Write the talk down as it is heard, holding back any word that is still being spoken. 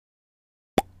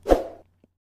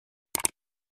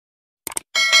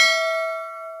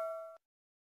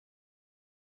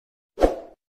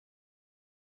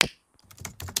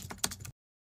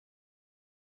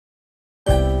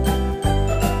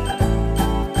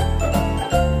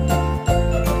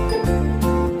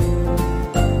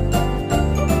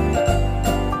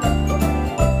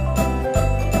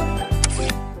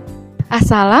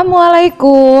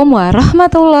Assalamualaikum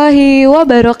warahmatullahi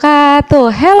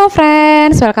wabarakatuh. Hello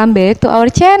friends, welcome back to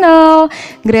our channel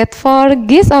Grade 4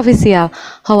 Giis Official.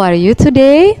 How are you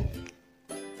today?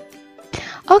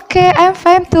 Okay, I'm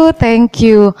fine too, thank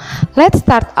you. Let's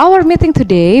start our meeting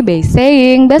today by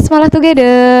saying basmalah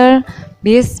together.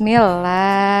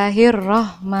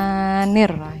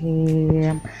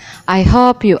 Bismillahirrahmanirrahim. I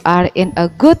hope you are in a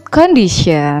good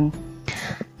condition.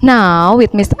 Now,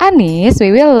 with Miss Anis, we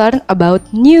will learn about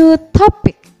new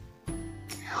topic.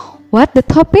 What the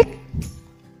topic?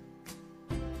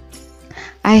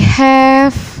 I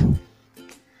have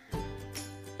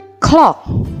clock.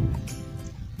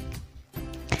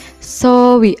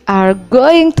 So, we are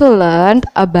going to learn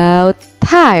about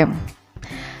time.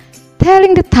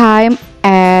 Telling the time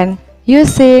and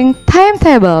using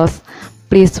timetables.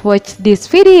 Please watch this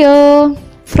video.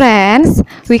 Friends,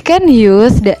 we can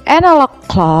use the analog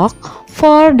clock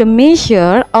for the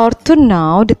measure or to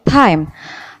know the time.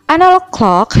 Analog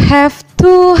clock have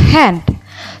two hands,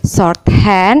 short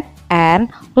hand and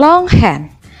long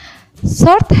hand.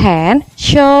 Short hand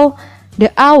show the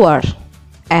hour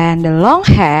and the long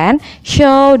hand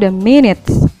show the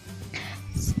minutes.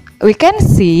 We can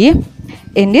see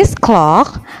in this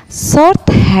clock, short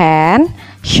hand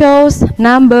shows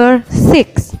number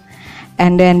 6.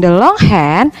 And then the long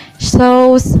hand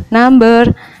shows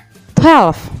number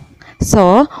 12.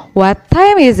 So, what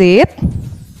time is it?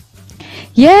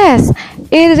 Yes,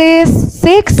 it is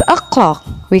 6 o'clock.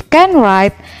 We can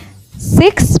write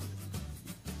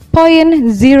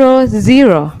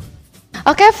 6.00.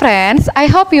 Okay friends, I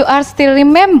hope you are still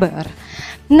remember.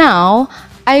 Now,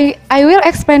 I will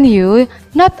explain you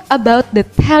not about the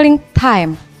telling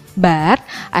time, but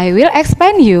I will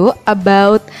explain you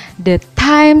about the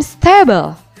times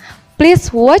table.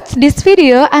 Please watch this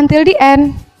video until the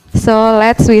end. So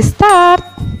let's start.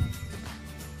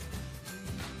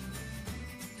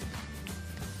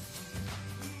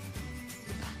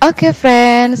 Okay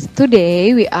friends,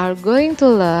 today we are going to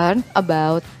learn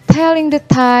about telling the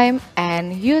time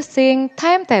and using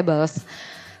timetables.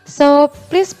 So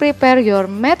please prepare your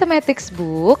mathematics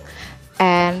book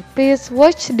and please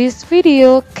watch this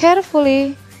video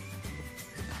carefully.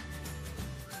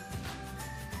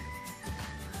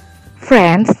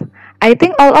 Friends, I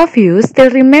think all of you still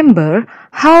remember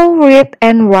how read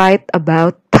and write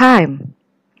about time.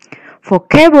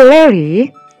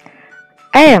 Vocabulary: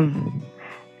 AM,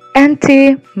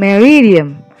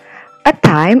 ante-meridian, a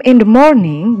time in the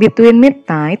morning between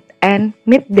midnight and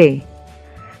midday.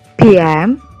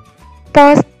 PM,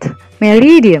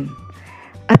 post-meridian,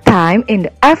 a time in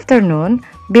the afternoon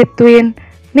between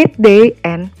midday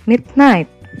and midnight.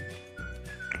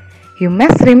 You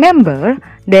must remember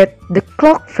that the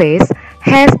clock face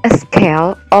has a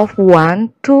scale of 1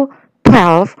 to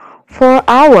 12 for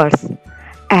hours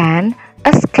and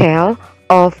a scale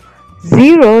of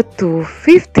 0 to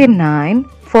 59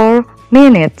 for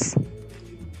minutes.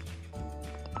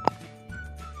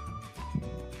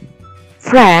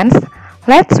 Friends,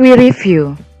 let's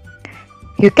review.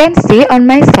 You can see on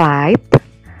my slide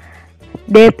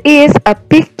that is a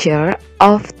picture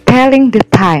of telling the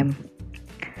time.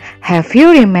 Have you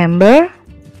remember?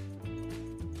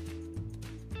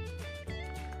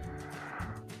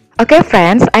 Okay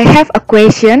friends, I have a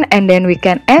question and then we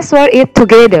can answer it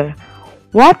together.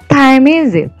 What time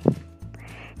is it?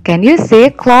 Can you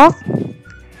see clock?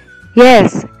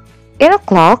 Yes, in a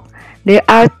clock there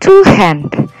are two hands.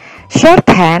 Short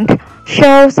hand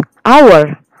shows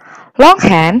hour. Long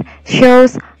hand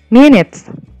shows minutes.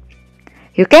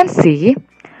 You can see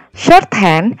short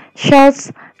hand shows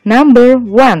number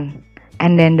 1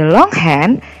 and then the long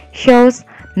hand shows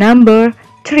number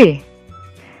 3.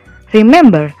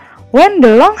 Remember, when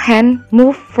the long hand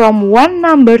moves from one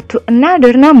number to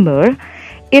another number,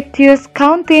 it uses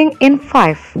counting in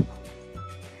 5.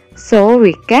 So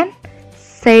we can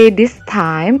say this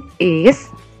time is,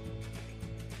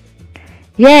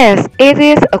 yes, it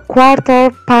is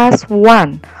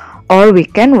 1:15, or we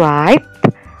can write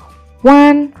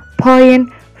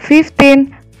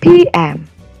 1:15 p.m.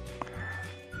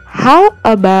 How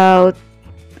about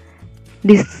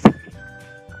this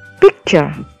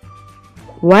picture?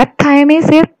 What time is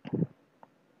it?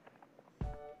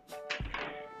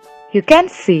 You can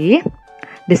see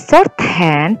the short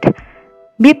hand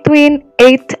between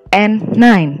 8 and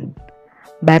 9,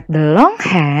 but the long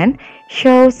hand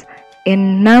shows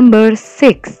in number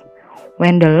 6.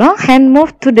 When the long hand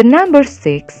moves to the number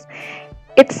 6,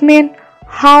 it means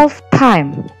half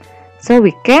time. So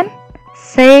we can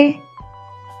say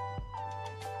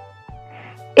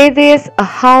it is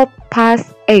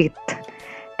 8:30.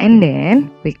 And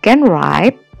then we can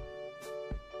write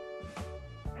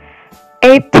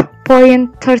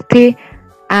 8:30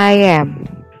 a.m.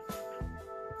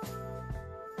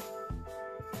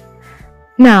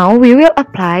 Now we will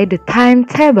apply the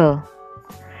timetable.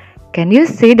 Can you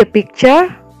see the picture?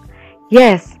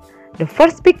 Yes, the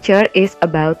first picture is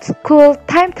about school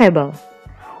timetable.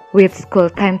 With school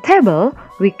timetable,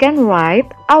 we can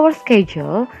write our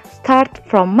schedule start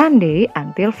from Monday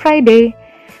until Friday.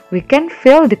 We can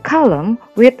fill the column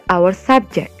with our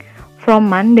subject from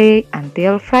Monday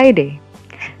until Friday.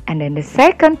 And then the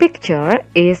second picture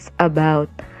is about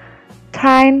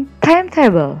train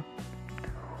timetable.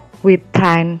 With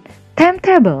train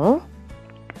timetable,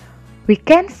 we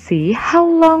can see how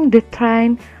long the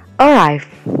train arrives.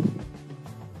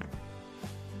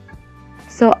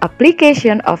 So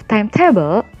application of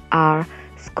timetable are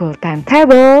school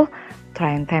timetable,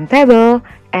 train timetable,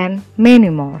 and many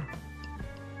more.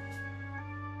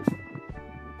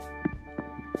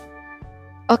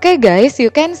 Okay guys, you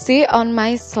can see on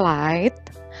my slide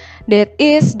that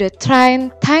is the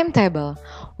train timetable.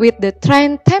 With the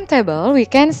train timetable, we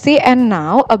can see and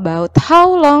know about how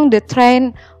long the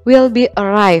train will be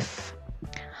arrive.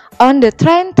 On the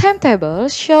train timetable,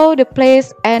 show the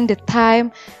place and the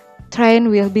time train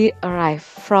will be arrive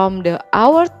from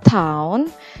our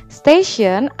town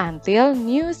station until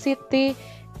new city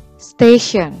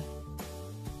station.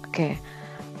 Okay,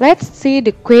 let's see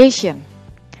the question.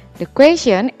 The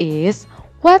question is,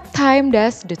 what time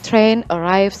does the train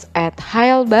arrives at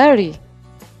Haileybury?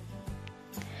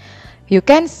 You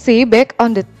can see back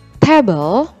on the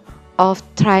table of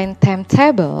train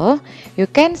timetable, you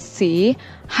can see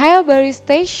Haileybury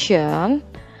station.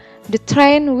 The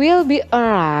train will be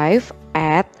arrive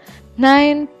at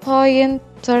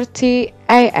 9:30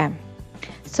 a.m.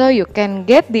 So you can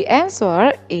get the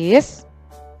answer is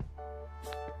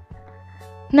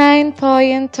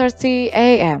 9:30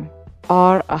 a.m.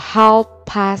 or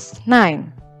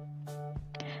 9:30.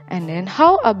 And then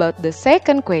how about the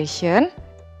second question?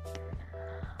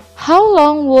 How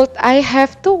long would I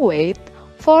have to wait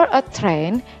for a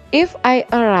train if I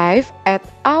arrive at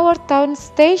our town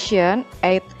station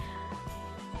at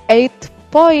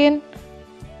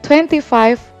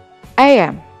 8:25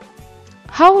 a.m.?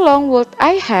 How long would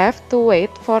I have to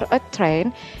wait for a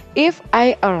train if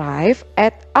I arrive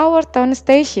at our town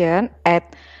station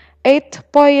at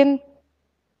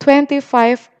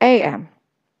 8:25 a.m.?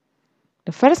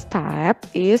 The first step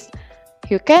is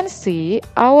you can see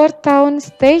our town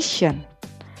station.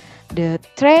 The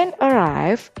train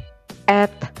arrived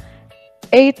at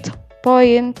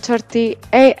 8:30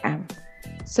 a.m.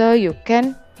 So you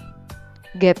can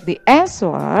get the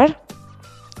answer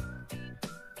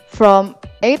from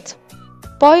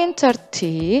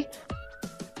 8:30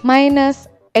 minus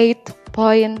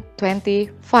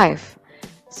 8:25.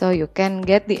 So you can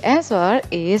get the answer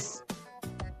is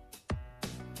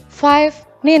 5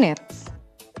 minutes.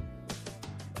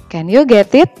 Can you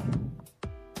get it?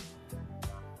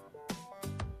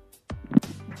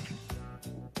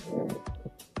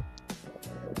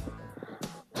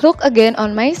 Look again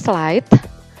on my slide.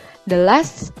 The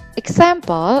last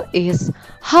example is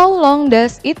how long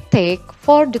does it take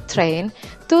for the train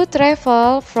to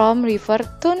travel from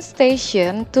Riverton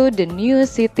Station to the new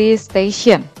city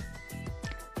station?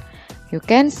 You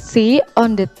can see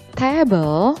on the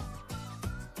table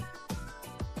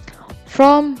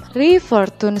from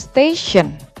Riverton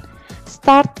Station.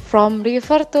 Start from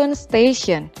Riverton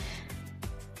Station.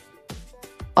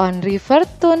 On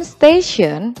Riverton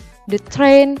Station, the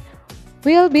train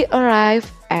will be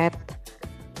arrive at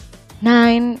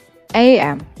 9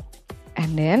 a.m.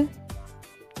 and then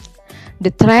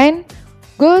the train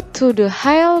go to the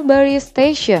Haileybury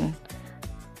station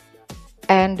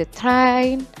and the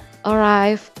train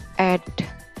arrive at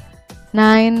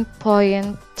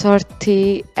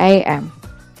 9:30 a.m.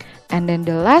 and then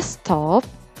the last stop,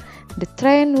 the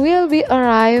train will be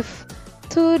arrive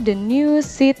to the new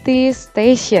city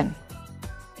station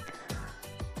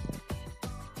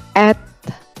at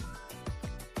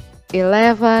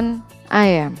 11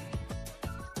 a.m.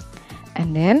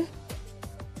 and then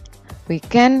we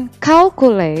can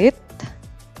calculate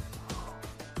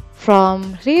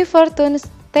from Riverton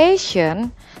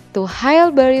Station to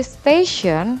Haileybury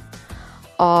Station,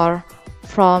 or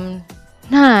from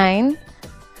 9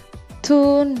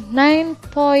 to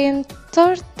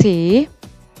 9:30,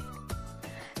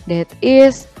 that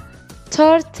is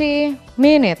 30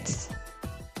 minutes.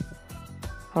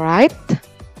 Alright?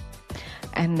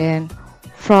 And then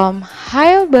from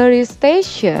Haileybury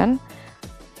Station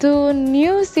to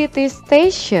New City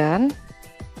Station,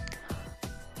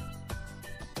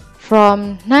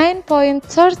 from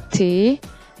 9:30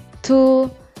 to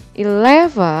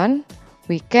 11,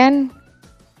 we can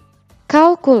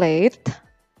calculate.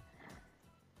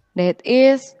 That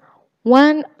is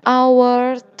 1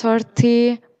 hour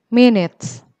 30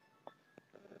 minutes.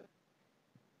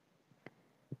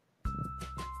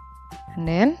 And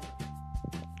then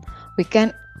we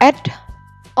can add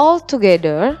all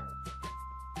together.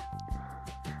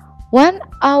 1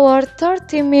 hour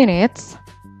 30 minutes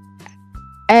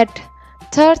add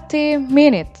 30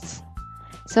 minutes.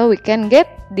 So we can get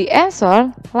the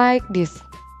answer like this.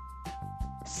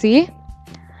 See?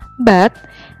 But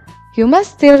you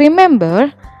must still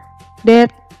remember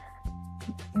that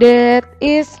there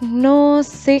is no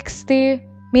 60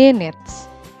 minutes.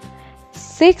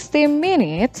 60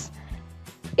 minutes,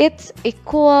 it's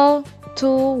equal to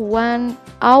 1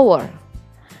 hour.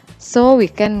 So we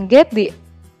can get the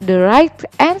right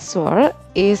answer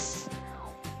is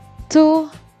 2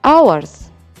 hours.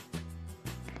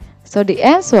 So the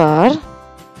answer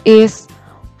is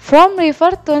from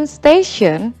Riverton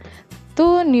Station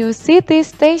to New City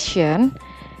Station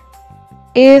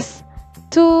is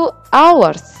 2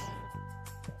 hours.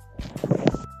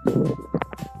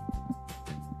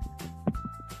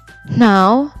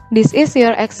 Now, this is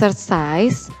your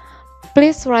exercise.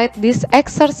 Please write this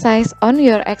exercise on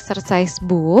your exercise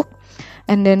book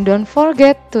and then don't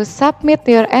forget to submit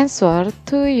your answer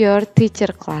to your teacher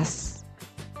class.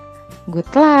 Good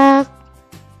luck!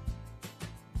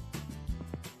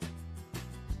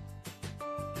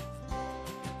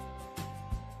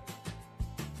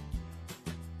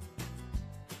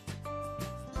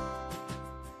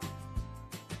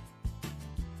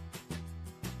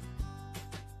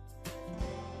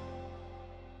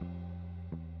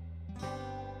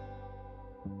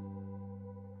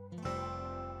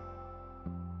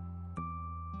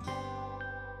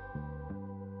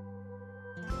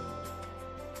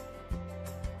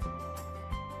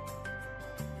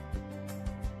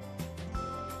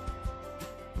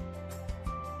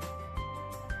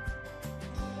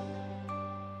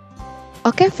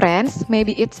 Okay friends,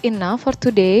 maybe it's enough for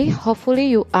today. Hopefully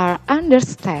you are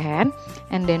understand.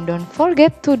 And then don't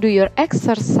forget to do your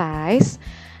exercise.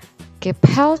 Keep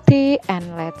healthy and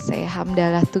let's say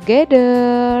hamdalah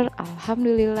together.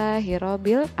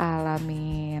 Alhamdulillahirabbil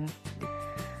alamin.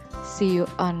 See you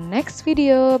on next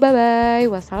video. Bye bye.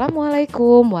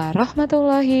 Wassalamualaikum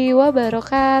warahmatullahi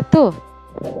wabarakatuh.